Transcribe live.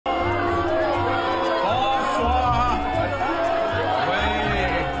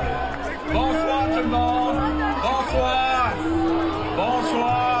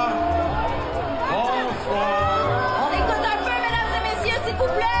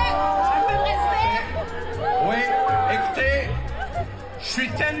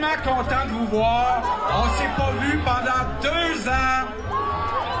est tellement content de vous voir. On ne s'est pas vu pendant 2 ans.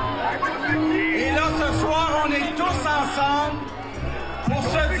 Et là, ce soir, on est tous ensemble pour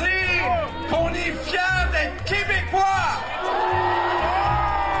se dire qu'on est fiers d'être Québécois.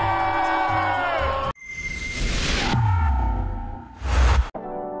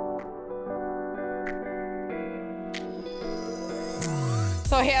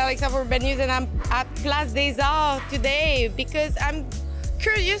 So here, Alexandre Ben News, and I'm at Place des Arts today because I'm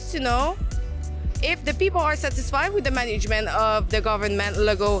curious to know if the people are satisfied with the management of the government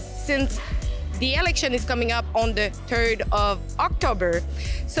Legault since the election is coming up on the 3rd of October.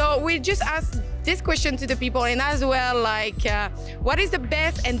 So we just asked this question to the people, and as well, like, what is the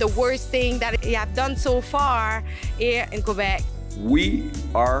best and the worst thing that you have done so far here in Quebec? We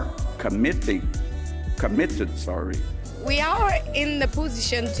are committed. We are in the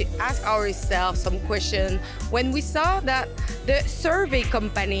position to ask ourselves some questions when we saw that the survey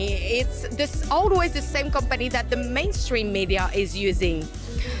company, it's always the same company that the mainstream media is using.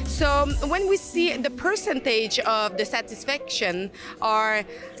 So when we see the percentage of the satisfaction, or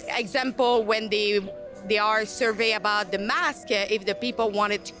example, when they are survey about the mask, if the people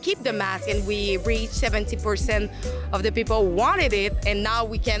wanted to keep the mask and we reached 70% of the people wanted it, and now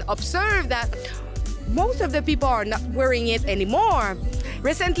we can observe that most of the people are not wearing it anymore.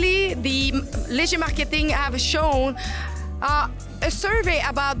 Recently, the Léger Marketing have shown a survey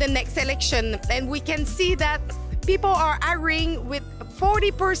about the next election, and we can see that people are agreeing with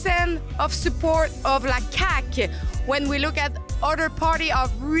 40% of support of La CAQ. When we look at other parties are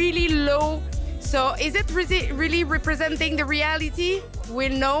really low. So is it really representing the reality?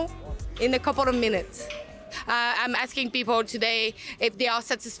 We'll know in a couple of minutes. I'm asking people today if they are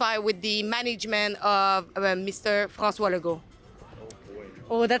satisfied with the management of Mr. François Legault.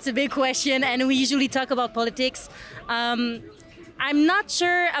 Oh, that's a big question, and we usually talk about politics. I'm not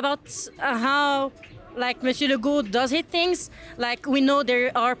sure about how, like, Monsieur Legault does his things. Like, we know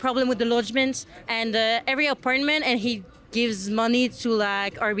there are problems with the lodgements and every apartment, and he gives money to,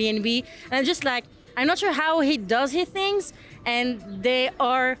 like, Airbnb. And I'm just like, I'm not sure how he does his things, and there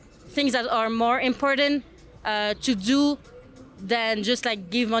are things that are more important to do than just like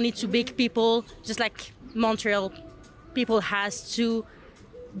give money to big people. Just like Montreal, people has to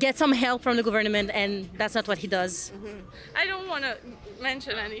get some help from the government, and that's not what he does. I don't want to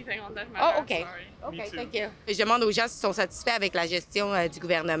mention anything on that matter. Oh, okay. Okay, thank you. Je demande aux gens s'ils sont satisfaits avec la gestion du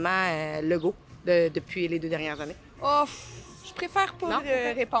gouvernement Legault depuis les 2 dernières années. Oh, je préfère pas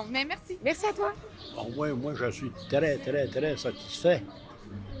répondre, mais merci. Merci à toi. Bon, moi, je suis très satisfait.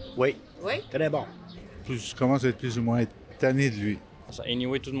 Oui. Oui? Très bon. Je commence à être plus ou moins tanné de lui.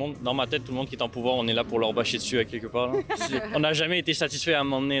 Anyway, tout le monde, dans ma tête, tout le monde qui est en pouvoir, on est là pour leur bâcher dessus à quelque part. On n'a jamais été satisfait à un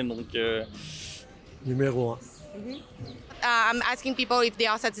moment donné, donc... Numéro 1. I'm asking people if they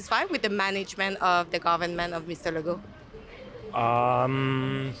are satisfied with the management of the government of Mr. Legault.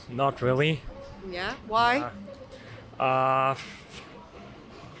 Not really. Yeah? Why? I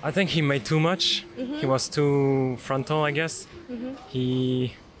think he made too much. He was too frontal, I guess.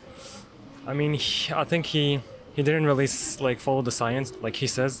 I think he didn't really like follow the science like he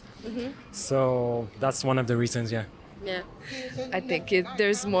says. So that's one of the reasons, yeah. Yeah. I think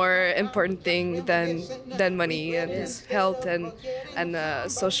there's more important thing than money and health and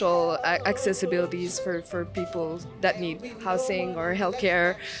social accessibilities for people that need housing or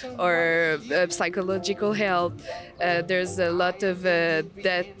healthcare or psychological health. There's a lot of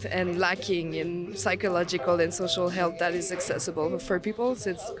debt and lacking in psychological and social health that is accessible for people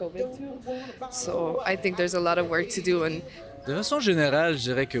since COVID. So I think there's a lot of work to do. And de façon générale, je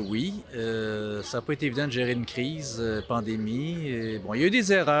dirais que oui. Ça n'a pas été évident de gérer une crise, pandémie. Et, bon, il y a eu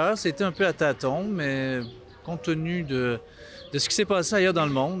des erreurs, c'était un peu à tâtons, mais compte tenu de ce qui s'est passé ailleurs dans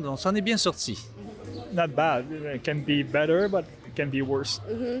le monde, on s'en est bien sorti. Not bad. It can be better, but it can be worse.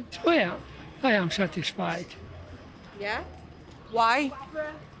 Well, I am satisfied. Yeah? Why?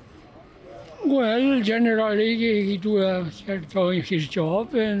 Well, generally, he doing his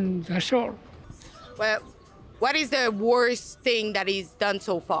job, and that's all. Well, what is the worst thing that he's done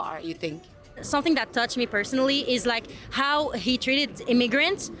so far, you think? Something that touched me personally is like how he treated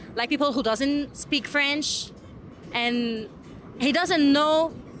immigrants, like people who doesn't speak French, and he doesn't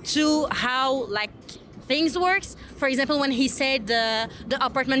know how like things works. For example, when he said the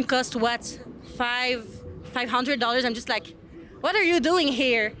apartment cost what, $500, I'm just like, what are you doing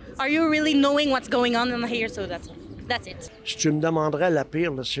here? Are you really knowing what's going on in here? So that's it. Si tu me demanderais la pire,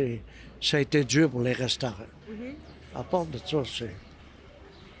 là, ça a été dur pour les restaurants. À part de ça,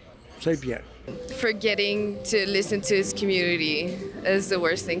 c'est bien. Forgetting to listen to his community is the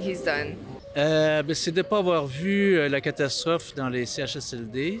worst thing he's done. C'est de ne pas avoir vu la catastrophe dans les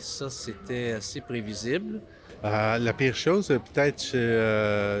CHSLD. Ça, c'était assez prévisible. La pire chose, peut-être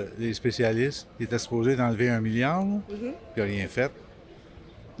chez les spécialistes. Ils étaient supposés d'enlever 1 milliard, là, puis il n'a rien fait.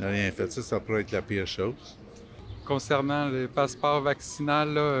 Il n'a rien fait. Ça pourrait être la pire chose. Concernant le passeport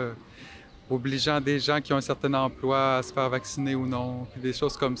vaccinal, là, obligeant des gens qui ont un certain emploi à se faire vacciner ou non, puis des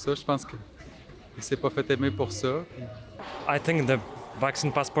choses comme ça, je pense qu'il ne s'est pas fait aimer pour ça. I think the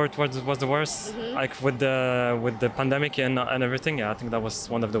vaccine passport was the worst. Like with the pandemic and everything, yeah, I think that was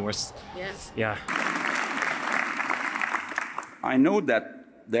one of the worst. Yes. Yeah. I know that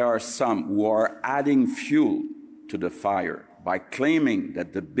there are some who are adding fuel to the fire by claiming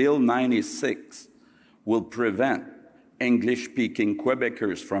that the Bill 96 will prevent English-speaking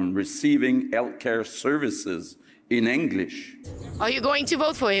Quebecers from receiving healthcare services in English. Are you going to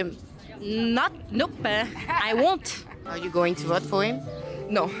vote for him? Nope, I won't. Are you going to vote for him?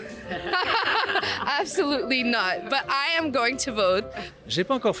 No. Absolutely not. But I am going to vote. J'ai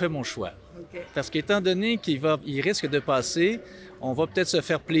pas encore fait mon choix. Parce qu'étant donné qu'il risque de passer, on va peut-être se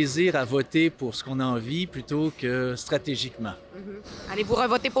faire plaisir à voter pour ce qu'on a envie plutôt que stratégiquement. Allez-vous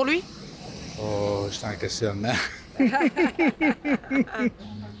revoter pour lui? Oh, je suis en questionnement.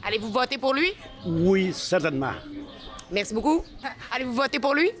 Allez-vous voter pour lui? Oui, certainement. Merci beaucoup. Allez-vous voter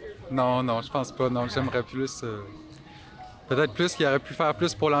pour lui? Non, je pense pas. Non, j'aimerais plus... peut-être plus qu'il aurait pu faire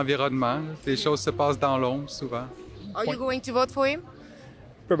plus pour l'environnement. Les choses se passent dans l'ombre, souvent. Are you going to vote for him?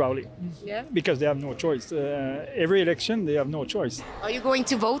 Probably. Yeah. Because they have no choice. Every election, they have no choice. Are you going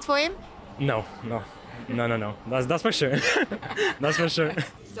to vote for him? No. That's for sure. That's for sure.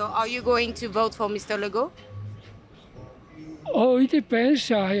 So are you going to vote for Mr. Legault? Oh, it depends.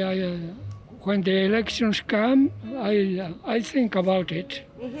 When the elections come, I think about it.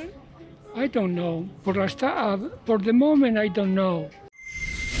 I don't know. For the moment, I don't know.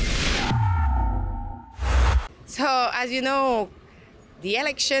 So, as you know, the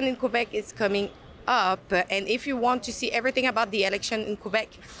election in Quebec is coming up, and if you want to see everything about the election in Quebec,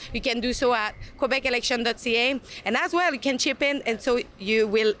 you can do so at quebecelection.ca, and as well you can chip in, and so you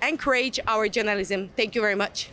will encourage our journalism. Thank you very much.